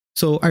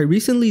So I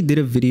recently did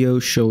a video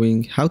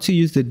showing how to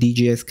use the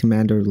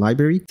DJS-Commander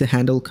library to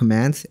handle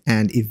commands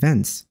and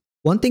events.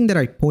 One thing that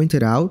I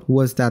pointed out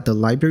was that the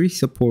library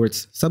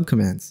supports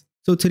subcommands.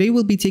 So today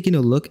we'll be taking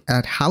a look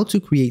at how to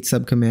create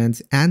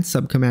subcommands and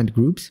subcommand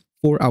groups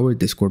for our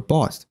Discord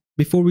bots.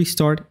 Before we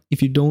start,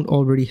 if you don't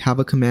already have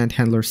a command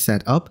handler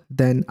set up,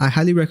 then I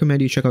highly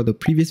recommend you check out the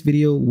previous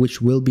video,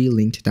 which will be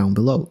linked down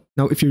below.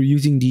 Now, if you're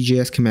using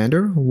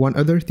DJS-Commander, one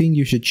other thing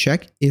you should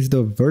check is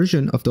the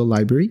version of the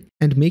library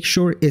and make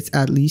sure it's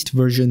at least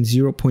version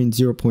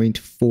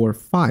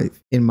 0.0.45.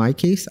 In my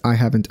case, I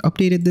haven't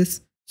updated this.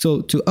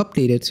 So to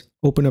update it,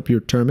 open up your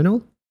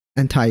terminal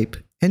and type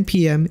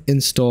npm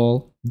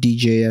install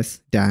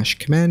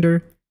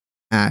DJS-Commander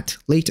at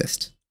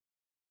latest.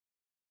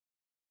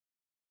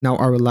 Now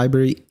our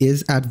library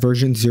is at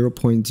version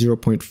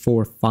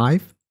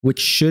 0.0.45, which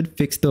should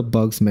fix the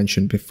bugs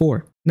mentioned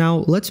before.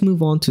 Now let's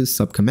move on to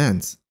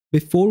subcommands.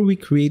 Before we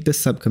create the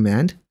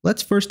subcommand,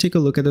 let's first take a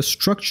look at the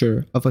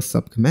structure of a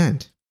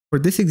subcommand. For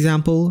this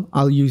example,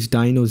 I'll use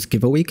Dino's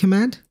giveaway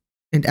command.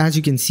 And as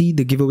you can see,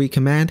 the giveaway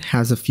command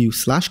has a few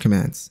slash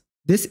commands.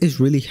 This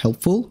is really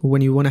helpful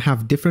when you want to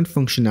have different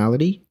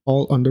functionality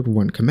all under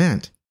one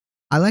command.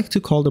 I like to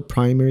call the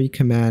primary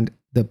command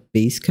the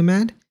base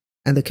command,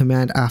 and the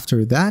command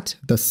after that,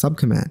 the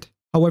subcommand.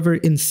 However,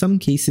 in some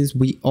cases,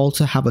 we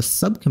also have a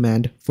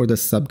subcommand for the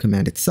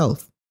subcommand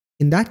itself.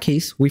 In that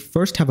case, we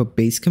first have a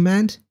base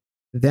command,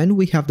 then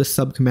we have the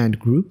subcommand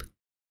group,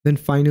 then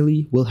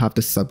finally we'll have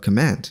the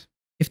subcommand.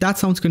 If that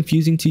sounds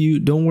confusing to you,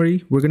 don't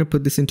worry, we're going to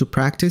put this into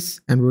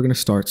practice and we're going to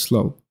start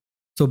slow.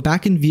 So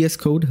back in VS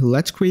Code,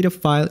 let's create a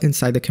file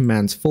inside the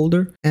commands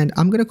folder, and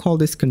I'm going to call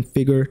this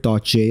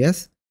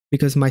configure.js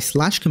because my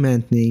slash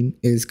command name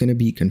is going to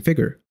be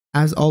configure.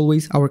 As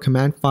always, our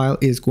command file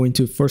is going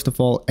to first of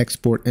all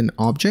export an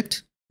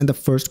object, and the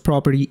first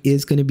property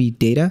is going to be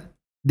data.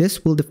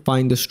 This will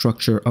define the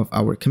structure of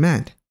our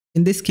command.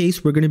 In this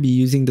case, we're going to be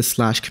using the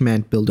slash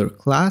command builder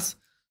class.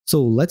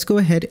 So let's go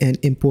ahead and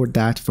import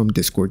that from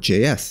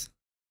Discord.js.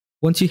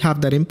 Once you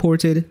have that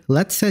imported,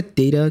 let's set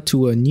data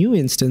to a new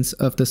instance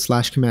of the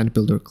slash command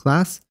builder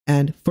class.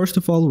 And first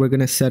of all, we're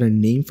going to set a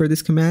name for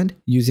this command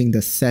using the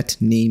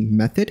setName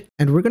method.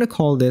 And we're going to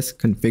call this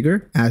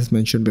configure as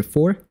mentioned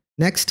before.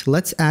 Next,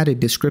 let's add a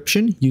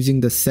description using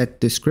the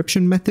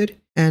setDescription method,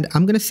 and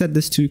I'm going to set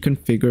this to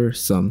configure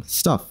some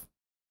stuff.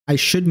 I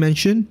should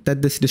mention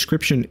that this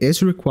description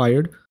is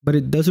required, but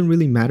it doesn't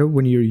really matter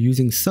when you're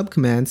using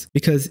subcommands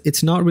because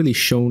it's not really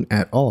shown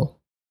at all.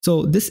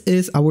 So this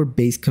is our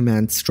base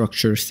command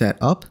structure set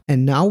up,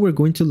 and now we're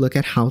going to look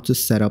at how to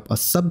set up a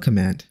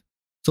subcommand.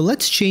 So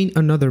let's chain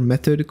another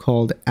method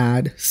called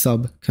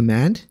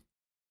addSubcommand,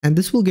 and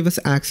this will give us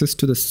access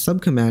to the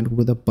subcommand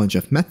with a bunch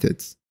of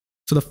methods.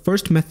 So the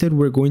first method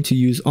we're going to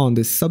use on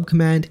this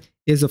subcommand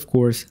is of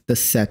course the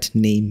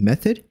setName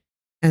method.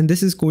 And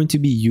this is going to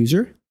be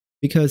user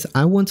because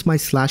I want my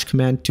slash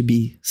command to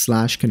be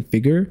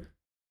 /configure,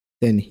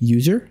 then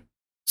user.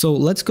 So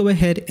let's go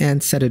ahead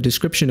and set a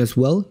description as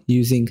well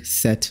using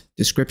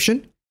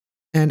setDescription.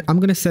 And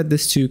I'm going to set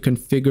this to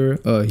configure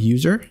a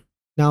user.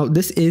 Now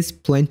this is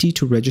plenty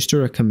to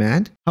register a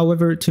command.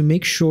 However, to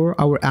make sure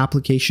our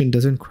application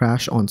doesn't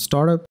crash on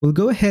startup, we'll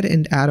go ahead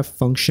and add a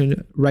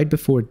function right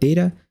before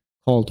data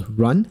called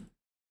run.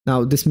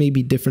 Now this may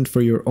be different for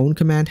your own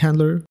command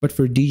handler, but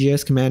for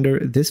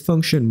DJS-Commander, this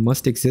function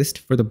must exist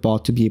for the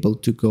bot to be able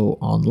to go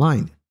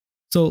online.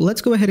 So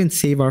let's go ahead and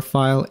save our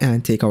file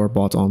and take our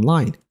bot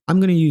online. I'm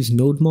going to use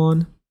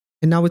nodemon,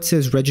 and now it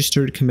says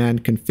registered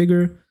command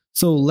configure.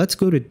 So let's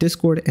go to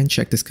Discord and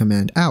check this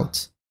command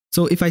out.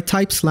 So if I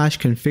type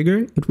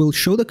 /configure, it will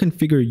show the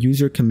configure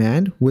user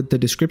command with the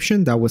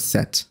description that was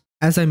set.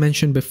 As I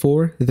mentioned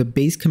before, the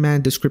base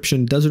command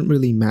description doesn't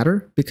really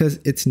matter because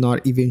it's not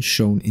even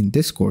shown in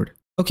Discord.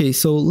 Okay,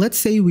 so let's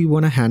say we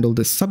want to handle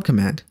this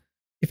subcommand.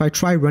 If I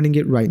try running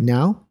it right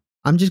now,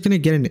 I'm just going to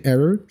get an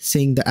error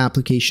saying the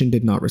application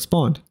did not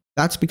respond.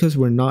 That's because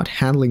we're not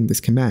handling this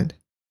command.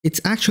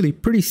 It's actually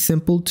pretty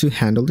simple to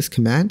handle this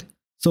command.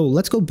 So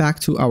let's go back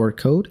to our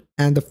code.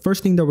 And the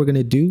first thing that we're going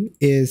to do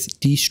is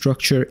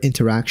destructure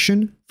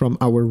interaction from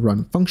our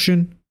run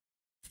function.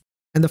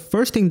 And the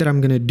first thing that I'm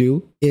going to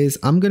do is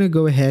I'm going to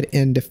go ahead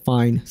and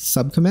define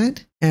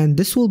subcommand, and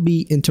this will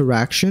be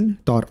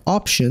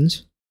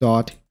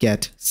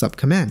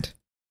interaction.options.getSubcommand.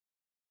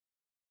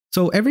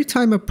 So every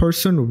time a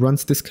person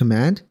runs this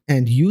command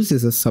and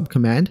uses a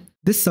subcommand,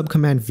 this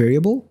subcommand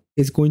variable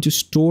is going to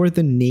store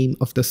the name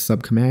of the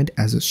subcommand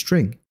as a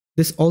string.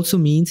 This also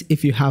means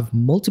if you have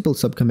multiple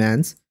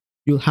subcommands,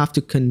 you'll have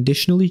to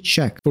conditionally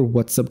check for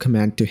what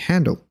subcommand to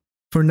handle.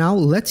 For now,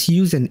 let's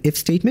use an if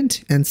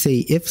statement and say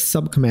if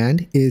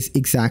subcommand is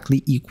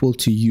exactly equal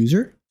to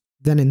user.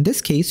 Then in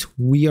this case,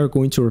 we are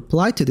going to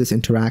reply to this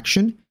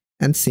interaction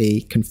and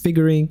say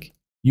configuring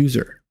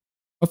user.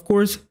 Of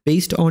course,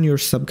 based on your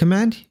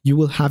subcommand, you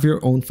will have your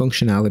own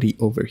functionality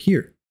over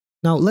here.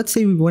 Now, let's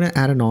say we want to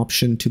add an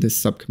option to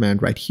this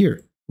subcommand right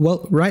here.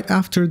 Well, right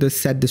after the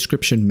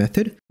setDescription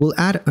method, we'll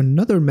add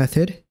another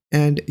method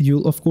and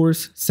you'll of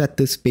course set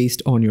this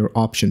based on your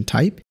option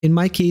type. In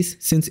my case,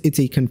 since it's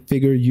a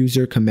configure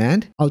user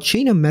command, I'll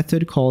chain a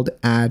method called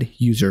add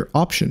user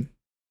option.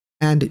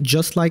 And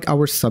just like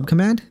our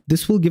subcommand,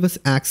 this will give us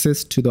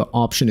access to the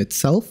option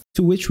itself,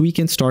 to which we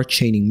can start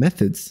chaining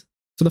methods.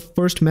 So the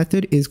first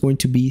method is going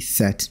to be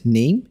set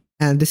name,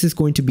 and this is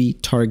going to be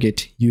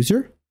target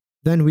user.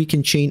 Then we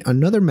can chain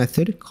another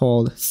method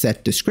called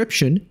set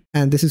description,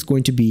 and this is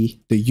going to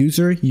be the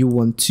user you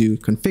want to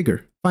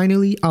configure.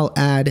 Finally, I'll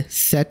add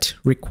set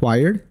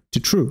required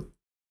to true.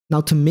 Now,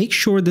 to make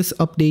sure this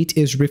update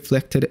is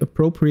reflected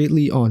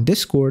appropriately on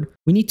Discord,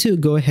 we need to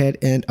go ahead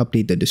and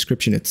update the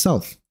description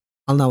itself.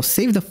 I'll now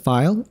save the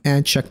file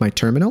and check my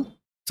terminal.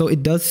 So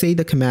it does say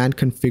the command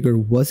configure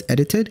was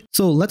edited.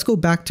 So let's go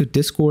back to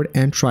Discord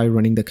and try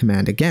running the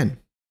command again.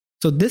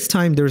 So this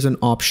time there's an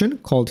option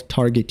called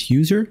target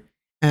user.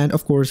 And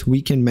of course,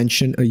 we can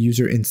mention a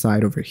user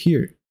inside over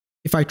here.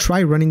 If I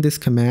try running this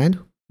command,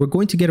 we're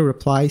going to get a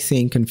reply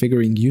saying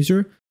configuring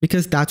user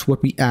because that's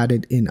what we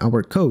added in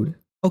our code.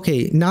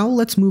 Okay, now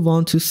let's move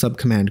on to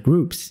subcommand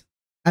groups.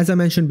 As I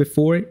mentioned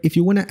before, if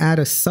you want to add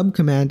a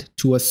subcommand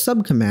to a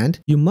subcommand,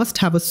 you must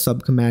have a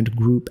subcommand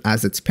group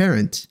as its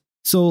parent.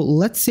 So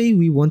let's say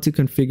we want to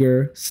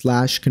configure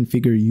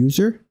 /configure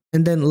user,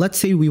 and then let's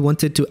say we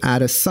wanted to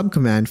add a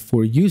subcommand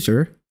for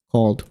user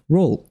called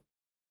role.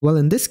 Well,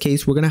 in this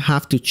case, we're going to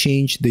have to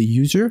change the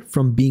user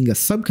from being a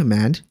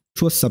subcommand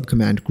to a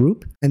subcommand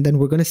group, and then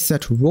we're going to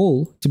set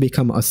role to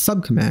become a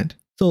subcommand.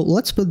 So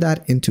let's put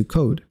that into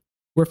code.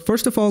 We're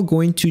first of all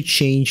going to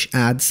change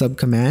add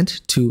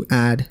subcommand to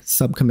add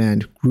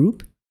subcommand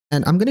group,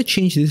 and I'm going to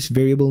change this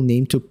variable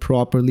name to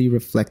properly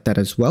reflect that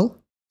as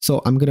well.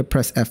 So I'm going to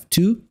press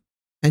F2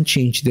 and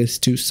change this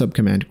to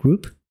subcommand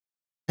group.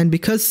 And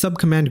because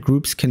subcommand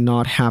groups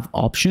cannot have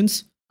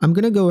options, I'm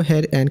going to go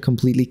ahead and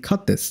completely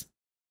cut this.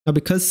 Now,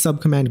 because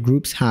subcommand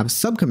groups have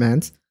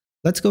subcommands,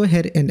 let's go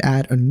ahead and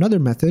add another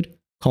method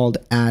called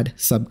add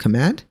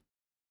subcommand.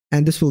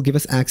 And this will give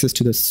us access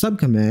to the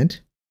subcommand,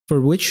 for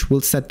which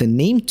we'll set the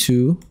name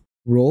to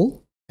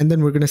role. And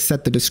then we're going to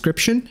set the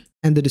description.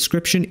 And the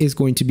description is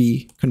going to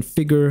be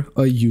configure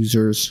a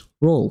user's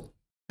role.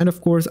 And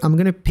of course, I'm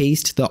going to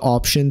paste the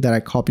option that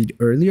I copied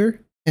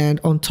earlier. And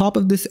on top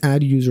of this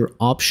add user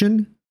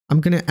option,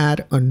 I'm going to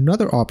add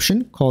another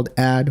option called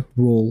add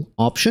role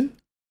option.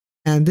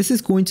 And this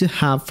is going to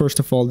have, first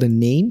of all, the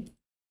name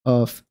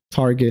of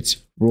target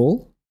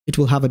role. It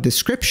will have a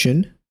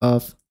description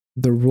of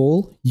the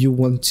role you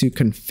want to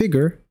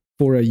configure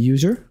for a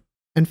user.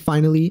 And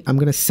finally, I'm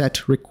going to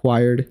set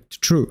required to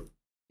true.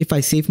 If I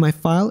save my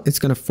file, it's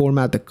going to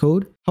format the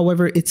code.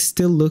 However, it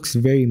still looks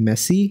very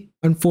messy.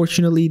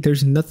 Unfortunately,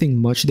 there's nothing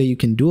much that you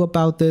can do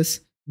about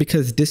this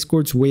because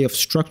Discord's way of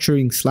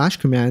structuring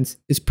 /commands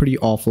is pretty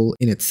awful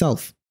in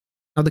itself.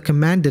 Now the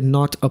command did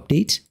not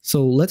update,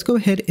 so let's go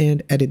ahead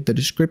and edit the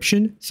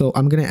description. So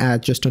I'm going to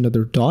add just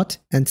another dot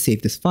and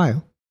save this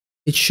file.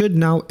 It should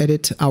now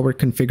edit our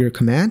configure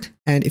command.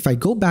 And if I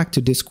go back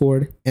to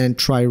Discord and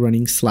try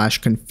running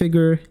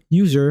 /configure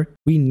user,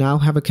 we now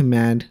have a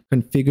command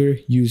configure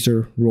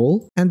user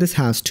role, and this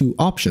has two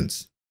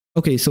options.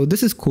 Okay, so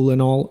this is cool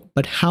and all,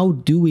 but how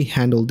do we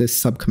handle this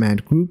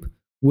subcommand group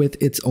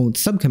with its own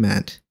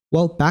subcommand?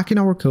 Well, back in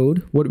our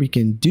code, what we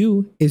can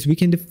do is we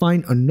can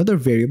define another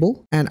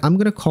variable, and I'm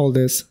going to call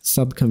this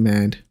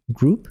subcommand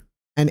group.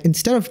 And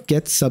instead of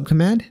get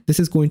subcommand,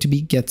 this is going to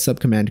be get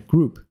subcommand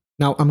group.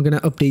 Now I'm going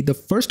to update the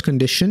first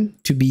condition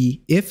to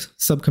be if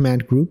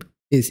subcommand group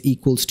is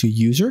equals to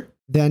user,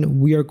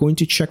 then we are going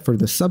to check for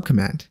the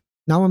subcommand.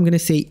 Now I'm going to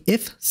say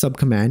if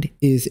subcommand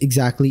is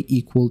exactly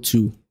equal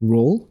to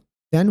role,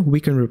 then we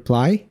can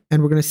reply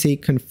and we're going to say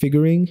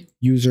configuring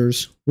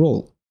user's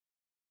role.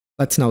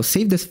 Let's now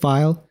save this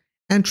file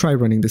and try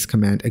running this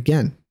command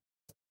again.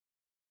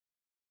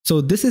 So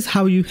this is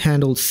how you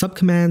handle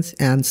subcommands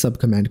and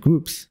subcommand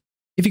groups.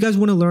 If you guys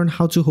want to learn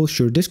how to host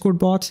your Discord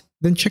bot,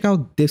 then check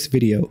out this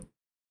video.